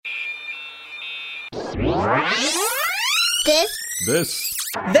This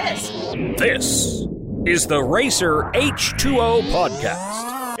is the Racer H2O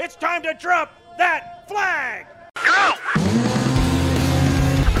podcast. It's time to drop that flag! Go!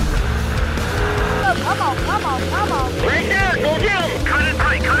 Come on. Right there, go down! Cut it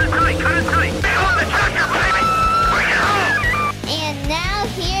tight! Stay on the tractor, baby! Bring it home! And now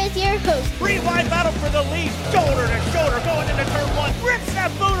here's your host. Rewind battle for the lead, shoulder to shoulder, going into turn one. Rips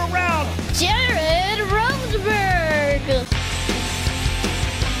that boot around! Jared Rosberg.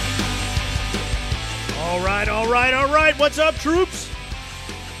 All right. What's up, troops?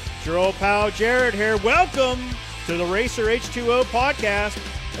 It's your old pal Jared here. Welcome to the Racer H2O podcast.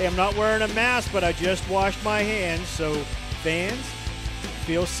 Hey, I'm not wearing a mask, but I just washed my hands, so fans,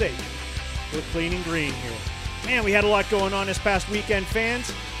 feel safe. We're clean and green here. Man, we had a lot going on this past weekend,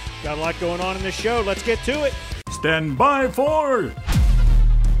 fans. Got a lot going on in the show. Let's get to it. Stand by for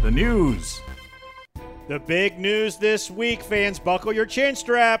the news. The big news this week, fans, buckle your chin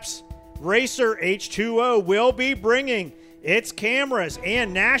straps. Racer H2O will be bringing its cameras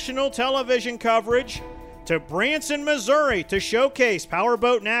and national television coverage to Branson, Missouri to showcase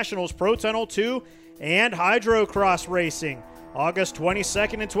Powerboat Nationals Pro Tunnel 2 and Hydrocross racing. August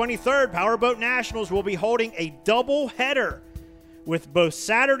 22nd and 23rd, Powerboat Nationals will be holding a double header with both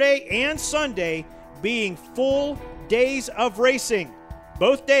Saturday and Sunday being full days of racing.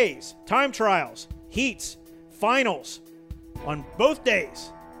 Both days, time trials, heats, finals on both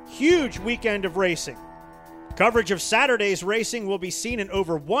days. Huge weekend of racing. Coverage of Saturday's racing will be seen in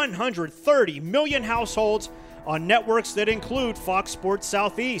over 130 million households on networks that include Fox Sports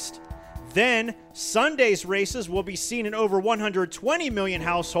Southeast. Then, Sunday's races will be seen in over 120 million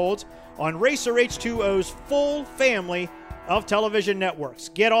households on Racer H2O's full family of television networks.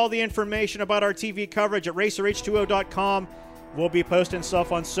 Get all the information about our TV coverage at racerh2o.com. We'll be posting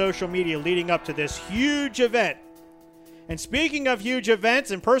stuff on social media leading up to this huge event. And speaking of huge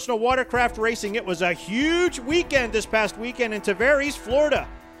events and personal watercraft racing, it was a huge weekend this past weekend in Tavares, Florida.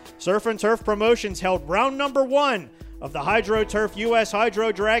 Surf and Turf Promotions held round number 1 of the HydroTurf U.S.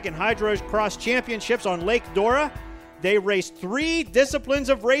 Hydro Drag and Hydrocross Championships on Lake Dora. They raced 3 disciplines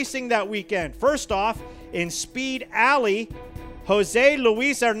of racing that weekend. First off, in Speed Alley, Jose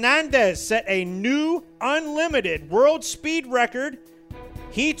Luis Hernandez set a new unlimited world speed record.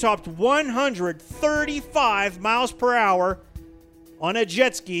 He topped 135 miles per hour on a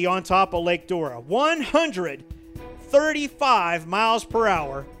jet ski on top of Lake Dora. 135 miles per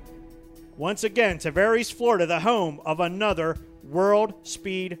hour. Once again, Tavares, Florida, the home of another world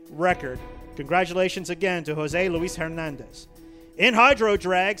speed record. Congratulations again to Jose Luis Hernandez. In Hydro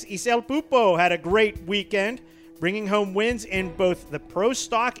Drags, Isel Pupo had a great weekend, bringing home wins in both the Pro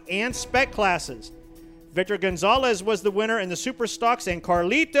Stock and Spec classes. Victor Gonzalez was the winner in the Super Stocks, and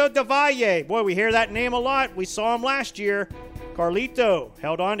Carlito Del Valle. Boy, we hear that name a lot. We saw him last year. Carlito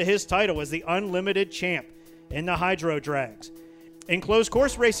held on to his title as the unlimited champ in the Hydro Drags. In closed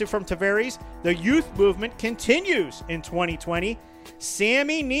course racing from Tavares, the youth movement continues in 2020.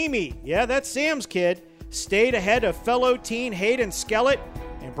 Sammy Niemi, yeah, that's Sam's kid, stayed ahead of fellow teen Hayden Skellett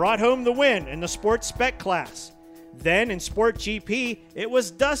and brought home the win in the Sports Spec class. Then in Sport GP, it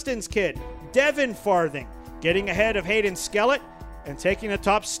was Dustin's kid, Devin Farthing, getting ahead of Hayden Skellett and taking a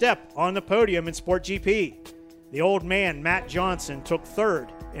top step on the podium in Sport GP. The old man, Matt Johnson, took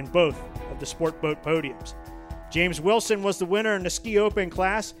third in both of the Sport Boat podiums. James Wilson was the winner in the Ski Open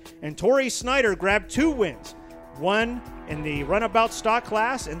class, and Torrey Snyder grabbed 2 wins. One in the Runabout Stock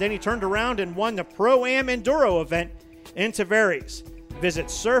class, and then he turned around and won the Pro-Am Enduro event in Tavares. Visit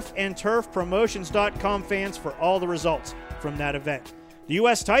surfandturfpromotions.com, fans, for all the results from that event. The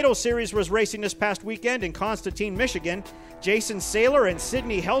U.S. Title Series was racing this past weekend in Constantine, Michigan. Jason Saylor and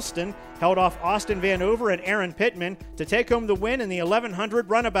Sidney Helston held off Austin Vanover and Aaron Pittman to take home the win in the 1100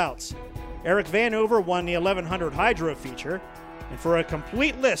 runabouts. Eric Vanover won the 1100 Hydro feature. And for a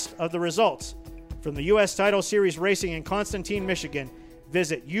complete list of the results from the U.S. Title Series racing in Constantine, Michigan,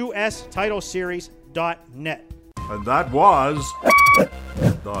 visit ustitleseries.net. And that was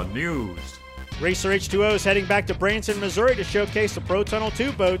the news. Racer H2O is heading back to Branson, Missouri to showcase the Pro Tunnel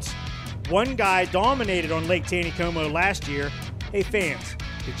 2 boats. One guy dominated on Lake Taneycomo last year. Hey fans,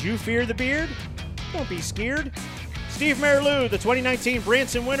 did you fear the beard? Don't be scared. Steve Merleau, the 2019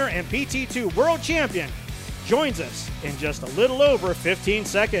 Branson winner and PT2 world champion, joins us in just a little over 15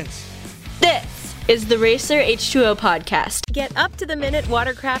 seconds. This is the Racer H2O podcast. Get up-to-the-minute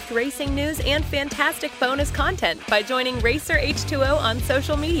watercraft racing news and fantastic bonus content by joining Racer H2O on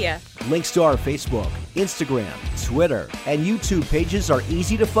social media. Links to our Facebook, Instagram, Twitter, and YouTube pages are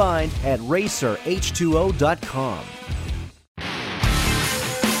easy to find at racerh2o.com.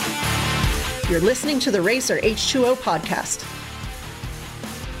 You're listening to the Racer H2O podcast.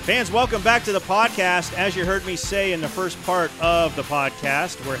 Fans, welcome back to the podcast. As you heard me say in the first part of the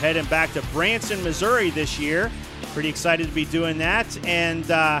podcast, we're heading back to Branson, Missouri this year. Pretty excited to be doing that.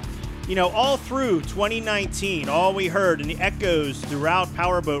 And, all through 2019, all we heard and the echoes throughout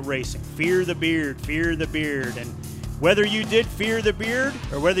powerboat racing, fear the beard, fear the beard. And whether you did fear the beard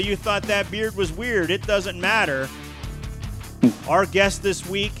or whether you thought that beard was weird, it doesn't matter. Our guest this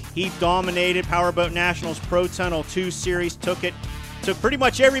week, he dominated Powerboat Nationals Pro Tunnel 2 Series, took pretty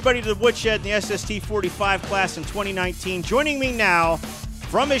much everybody to the woodshed in the SST 45 class in 2019. Joining me now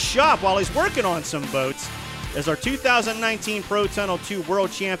from his shop while he's working on some boats is our 2019 Pro Tunnel 2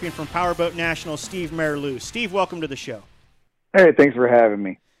 World Champion from Powerboat Nationals, Steve Merleau. Steve, welcome to the show. Hey, thanks for having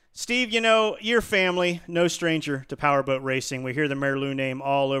me. Steve, your family, no stranger to powerboat racing. We hear the Merleau name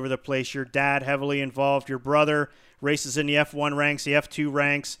all over the place. Your dad heavily involved. Your brother races in the F1 ranks, the F2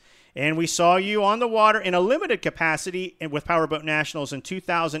 ranks. And we saw you on the water in a limited capacity with Powerboat Nationals in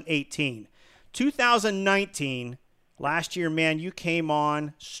 2018. 2019, last year, man, you came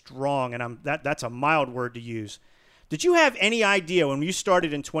on strong, and that's a mild word to use. Did you have any idea when you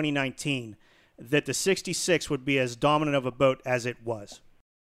started in 2019 that the 66 would be as dominant of a boat as it was?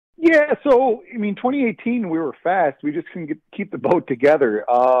 Yeah, so, 2018, we were fast. We just couldn't keep the boat together.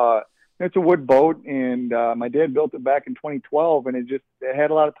 It's a wood boat, and my dad built it back in 2012, and it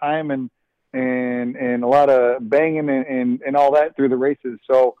had a lot of time and a lot of banging and all that through the races.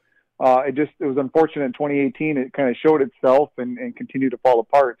 So it was unfortunate in 2018. It kind of showed itself and continued to fall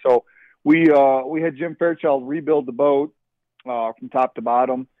apart. So we had Jim Fairchild rebuild the boat from top to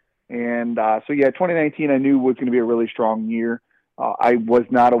bottom. And 2019 I knew was going to be a really strong year. I was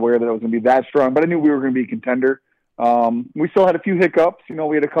not aware that it was going to be that strong, but I knew we were going to be a contender. We still had a few hiccups.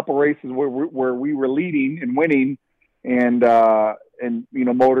 We had a couple races where we were leading and winning, and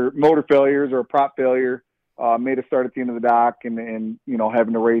motor failures or a prop failure made us start at the end of the dock, and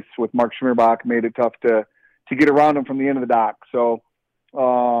having to race with Mark Schmierbach made it tough to get around him from the end of the dock. So that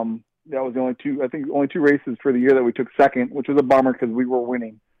was the only two races for the year that we took second, which was a bummer because we were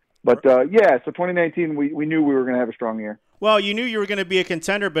winning. But so 2019 we knew we were going to have a strong year. Well, you knew you were going to be a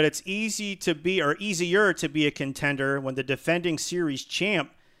contender, but it's easier to be a contender when the defending series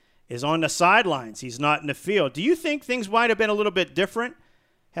champ is on the sidelines. He's not in the field. Do you think things might have been a little bit different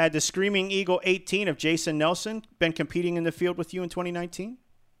had the Screaming Eagle 18 of Jason Nelson been competing in the field with you in 2019?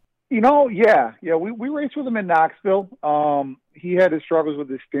 Yeah. We raced with him in Knoxville. He had his struggles with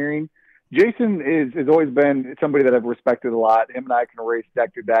his steering. Jason has always been somebody that I've respected a lot. Him and I can race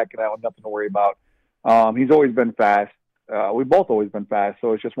deck to deck, and I have nothing to worry about. He's always been fast. We've both always been fast,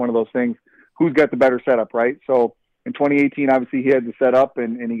 so it's just one of those things. Who's got the better setup, right? So in 2018, obviously he had the setup,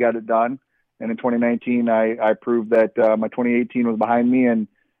 and he got it done. And in 2019, I proved that my 2018 was behind me and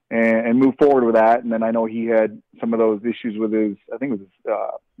moved forward with that. And then I know he had some of those issues with his, I think it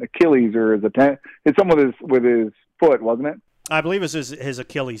was his Achilles or it's something with his foot, wasn't it? I believe it was his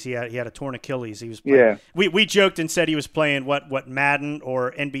Achilles. He had a torn Achilles. He was playing, we joked and said he was playing what Madden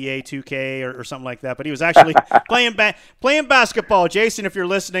or NBA 2K or something like that, but he was actually playing basketball. Jason, if you're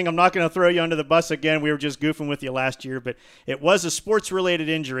listening, I'm not going to throw you under the bus again. We were just goofing with you last year, but it was a sports-related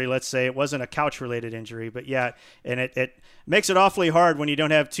injury, let's say. It wasn't a couch-related injury, but yeah, and it makes it awfully hard when you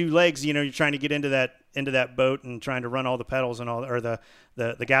don't have two legs. You're trying to get into that boat and trying to run all the pedals and all, or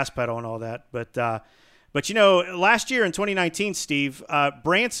the gas pedal and all that, But, last year in 2019, Steve,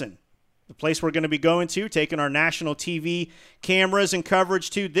 Branson, the place we're going to be going to, taking our national TV cameras and coverage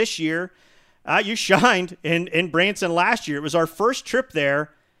to this year, you shined in Branson last year. It was our first trip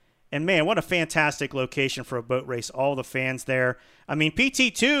there, and, man, what a fantastic location for a boat race, all the fans there. I mean,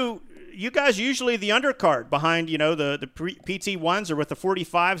 PT2, you guys usually the undercard behind, the PT1s or with the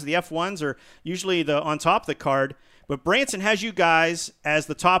 45s, the F1s are usually on top of the card, but Branson has you guys as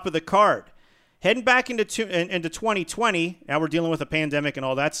the top of the card. Heading back into 2020, now we're dealing with a pandemic and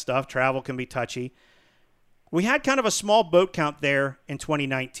all that stuff. Travel can be touchy. We had kind of a small boat count there in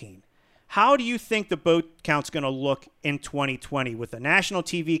 2019. How do you think the boat count's going to look in 2020 with the national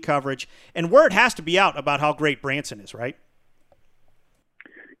TV coverage? And word has to be out about how great Branson is, right?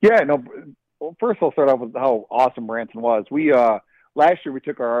 Yeah, no. Well, first I'll start off with how awesome Branson was. We last year we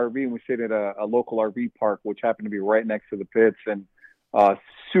took our RV and we stayed at a local RV park, which happened to be right next to the pits, and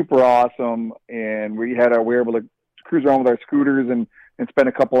super awesome. And we were able to cruise around with our scooters and spend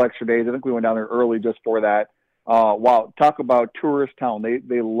a couple extra days. I think we went down there early just for that. Wow, talk about tourist town.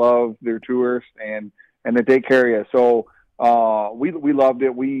 They love their tourists and they take care of you. So we loved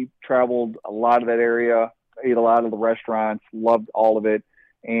it. We traveled a lot of that area, ate a lot of the restaurants, loved all of it,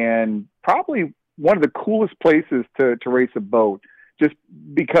 and probably one of the coolest places to race a boat. just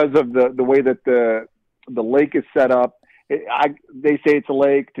because of the way that the lake is set up. They say it's a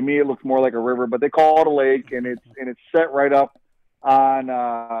lake. To me, it looks more like a river, but they call it a lake, and it's set right up on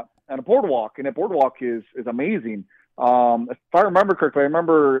a boardwalk, and that boardwalk is amazing. If I remember correctly, I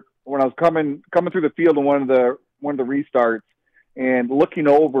remember when I was coming through the field in one of the restarts and looking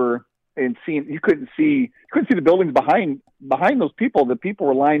over and seeing, you couldn't see the buildings behind those people. The people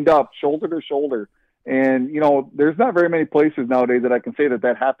were lined up shoulder to shoulder, and there's not very many places nowadays that I can say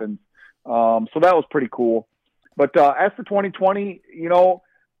that happens. So that was pretty cool. But as for 2020,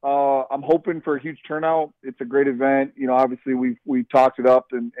 I'm hoping for a huge turnout. It's a great event. Obviously we've talked it up,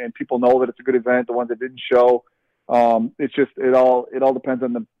 and people know that it's a good event. The ones that didn't show, it's just it all depends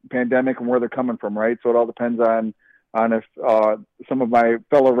on the pandemic and where they're coming from, right? So it all depends on if some of my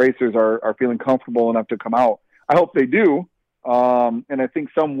fellow racers are feeling comfortable enough to come out. I hope they do, and I think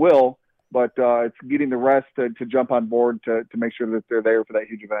some will. But it's getting the rest to jump on board to make sure that they're there for that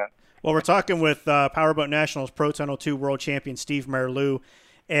huge event. Well, we're talking with Powerboat Nationals Pro Tunnel 2 World Champion Steve Merleau.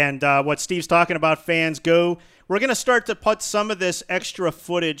 And what Steve's talking about, fans, go. We're going to start to put some of this extra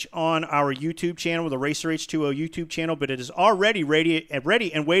footage on our YouTube channel, the Racer H2O YouTube channel, but it is already ready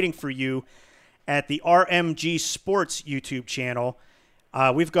and waiting for you at the RMG Sports YouTube channel.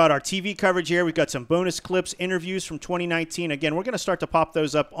 We've got our TV coverage here. We've got some bonus clips, interviews from 2019. Again, we're going to start to pop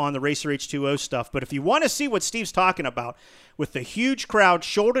those up on the Racer H2O stuff. But if you want to see what Steve's talking about with the huge crowd,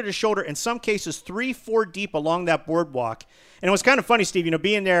 shoulder to shoulder, in some cases 3-4 deep along that boardwalk. And it was kind of funny, Steve,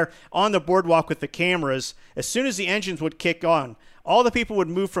 being there on the boardwalk with the cameras, as soon as the engines would kick on, all the people would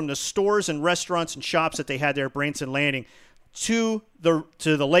move from the stores and restaurants and shops that they had there at Branson Landing to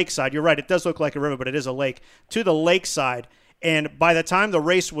the lakeside. You're right, it does look like a river, but it is a lake. To the lakeside. And by the time the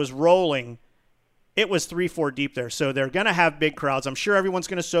race was rolling, it was 3-4 deep there. So they're going to have big crowds. I'm sure everyone's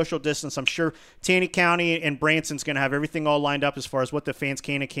going to social distance. I'm sure Taney County and Branson's going to have everything all lined up as far as what the fans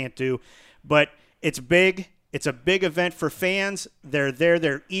can and can't do. But it's big. It's a big event for fans. They're there.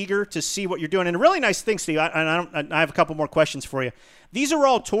 They're eager to see what you're doing. And a really nice thing, Steve, I have a couple more questions for you. These are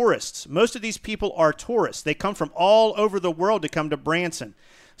all tourists. Most of these people are tourists. They come from all over the world to come to Branson.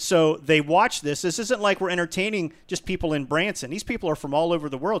 So they watch this. This isn't like we're entertaining just people in Branson. These people are from all over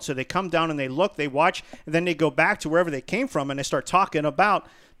the world. So they come down and they look, they watch, and then they go back to wherever they came from and they start talking about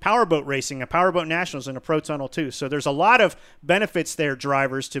powerboat racing and Powerboat Nationals and a Pro Tunnel 2. So there's a lot of benefits there,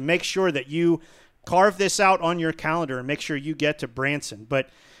 drivers, to make sure that you carve this out on your calendar and make sure you get to Branson. But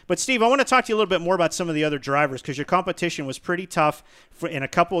Steve, I want to talk to you a little bit more about some of the other drivers because your competition was pretty tough in a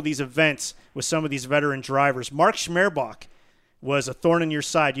couple of these events with some of these veteran drivers. Mark Schmerbach was a thorn in your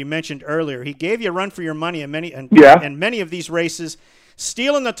side. You mentioned earlier. He gave you a run for your money in many of these races,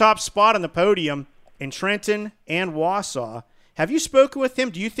 stealing the top spot on the podium in Trenton and Wausau. Have you spoken with him?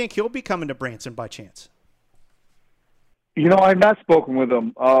 Do you think he'll be coming to Branson by chance? I've not spoken with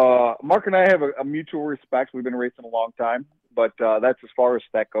him. Mark and I have a mutual respect. We've been racing a long time, but that's as far as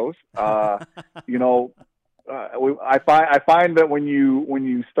that goes. I find that when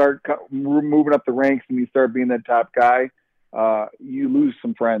you start moving up the ranks and you start being that top guy, you lose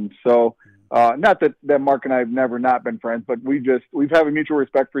some friends. So not that Mark and I have never not been friends, but we've had a mutual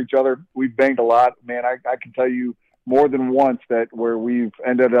respect for each other. We've banged a lot, man. I can tell you more than once that where we've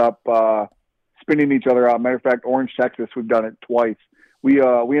ended up spinning each other out. Matter of fact, Orange, Texas, we've done it twice. We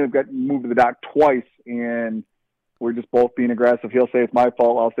ended up getting moved to the dock twice, and we're just both being aggressive. He'll say it's my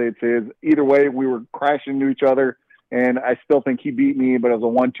fault. I'll say it's his. Either way, we were crashing into each other, and I still think he beat me, but it was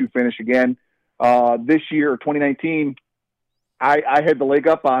a 1-2 finish again. This year, 2019, I had the leg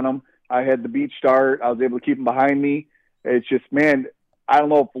up on him. I had the beach start. I was able to keep him behind me. It's just, man, I don't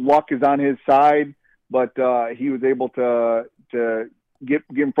know if luck is on his side, but he was able to get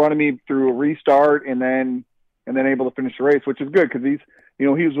in front of me through a restart and then able to finish the race, which is good because he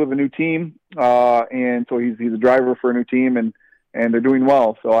was with a new team, and so he's a driver for a new team, and they're doing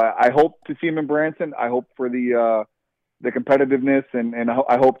well. So I hope to see him in Branson. I hope for the competitiveness, and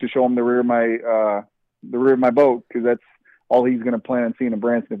I hope to show him the rear of my boat because that's all he's going to plan on seeing in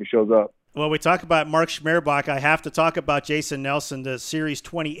Branson if he shows up. Well, we talk about Mark Schmerbach. I have to talk about Jason Nelson, the Series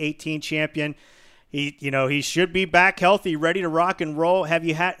 2018 champion. He should be back healthy, ready to rock and roll. Have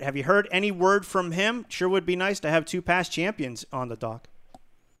you heard any word from him? Sure would be nice to have two past champions on the dock.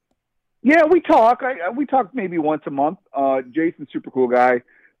 Yeah, we talk. We talk maybe once a month. Jason's a super cool guy.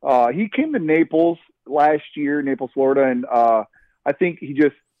 He came to Naples last year, Naples, Florida, and I think he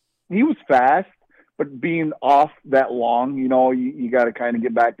was fast, but being off that long, you got to kind of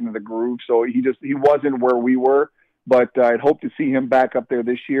get back into the groove. So he wasn't where we were. But I'd hope to see him back up there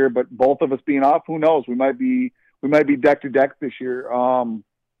this year. But both of us being off, who knows? We might be deck to deck this year.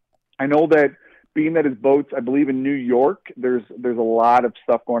 I know that being that his boat's, I believe, in New York, there's a lot of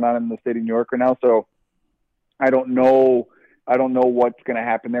stuff going on in the state of New York right now. So I don't know what's going to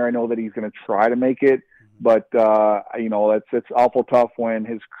happen there. I know that he's going to try to make it, but it's awful tough when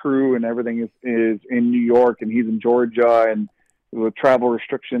his crew and everything is in New York and he's in Georgia, and with travel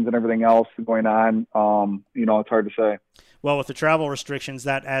restrictions and everything else going on. It's hard to say. Well, with the travel restrictions,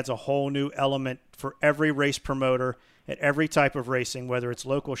 that adds a whole new element for every race promoter at every type of racing, whether it's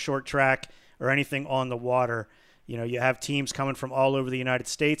local short track or anything on the water. You have teams coming from all over the United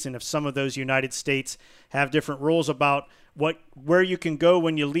States, and if some of those United States have different rules about where you can go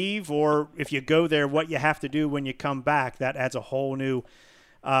when you leave, or if you go there, what you have to do when you come back, that adds a whole new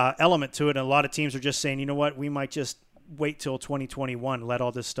element to it. And a lot of teams are just saying, you know what, we might just wait till 2021, let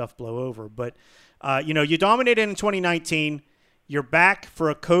all this stuff blow over. But, you dominated in 2019. You're back for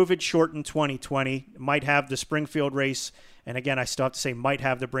a COVID-shortened 2020. Might have the Springfield race. And again, I still have to say might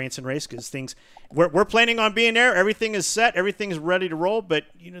have the Branson race because we're planning on being there. Everything is set. Everything is ready to roll. But,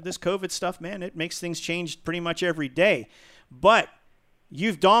 this COVID stuff, man, it makes things change pretty much every day. But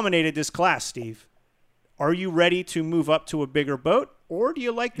you've dominated this class, Steve. Are you ready to move up to a bigger boat, or do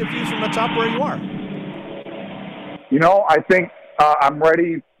you like the view from the top where you are? I think I'm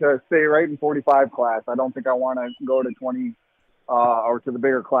ready to stay right in 45 class. I don't think I want to go to 20 or to the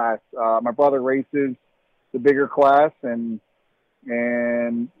bigger class. My brother races the bigger class, and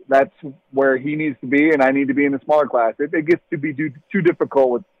that's where he needs to be, and I need to be in the smaller class. It gets to be too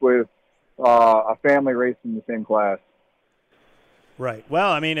difficult with a family race in the same class. Right.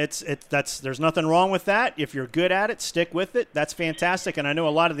 Well, I mean, there's nothing wrong with that. If you're good at it, stick with it. That's fantastic. And I know a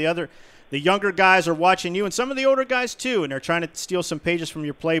lot of the younger guys are watching you, and some of the older guys too, and they're trying to steal some pages from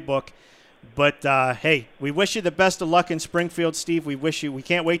your playbook. But hey, we wish you the best of luck in Springfield, Steve. We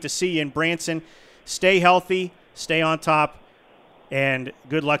can't wait to see you in Branson. Stay healthy, stay on top, and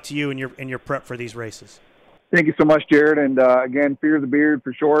good luck to you in your prep for these races. Thank you so much, Jared. And again, fear the beard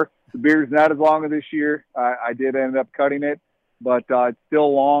for sure. The beard's not as long as this year. I did end up cutting it, but it's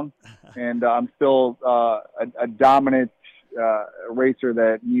still long, and I'm still a dominant racer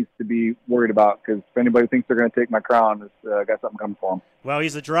that needs to be worried about, because if anybody thinks they're going to take my crown, it's got something coming for them. Well,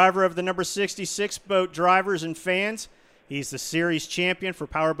 he's the driver of the number 66 boat, drivers and fans. He's the series champion for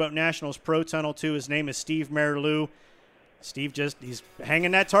Powerboat Nationals Pro Tunnel 2. His name is Steve Merleau. Steve he's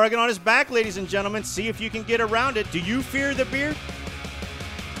hanging that target on his back, ladies and gentlemen. See if you can get around it. Do you fear the beard?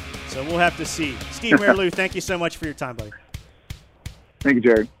 So we'll have to see. Steve Merleau, thank you so much for your time, buddy. Thank you,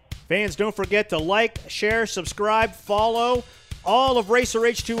 Jared. Fans, don't forget to like, share, subscribe, follow all of Racer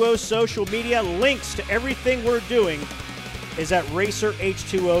H2O's social media. Links to everything we're doing is at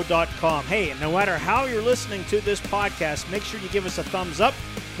racerh2o.com. Hey, no matter how you're listening to this podcast, make sure you give us a thumbs up.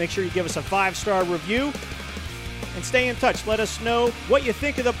 Make sure you give us a 5-star review. And stay in touch. Let us know what you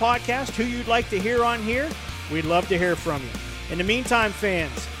think of the podcast, who you'd like to hear on here. We'd love to hear from you. In the meantime,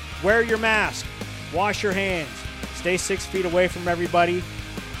 fans, wear your mask. Wash your hands. Stay 6 feet away from everybody.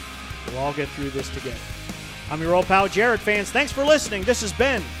 We'll all get through this together. I'm your old pal, Jared. Fans, thanks for listening. This has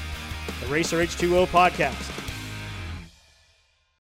been the Racer H2O Podcast.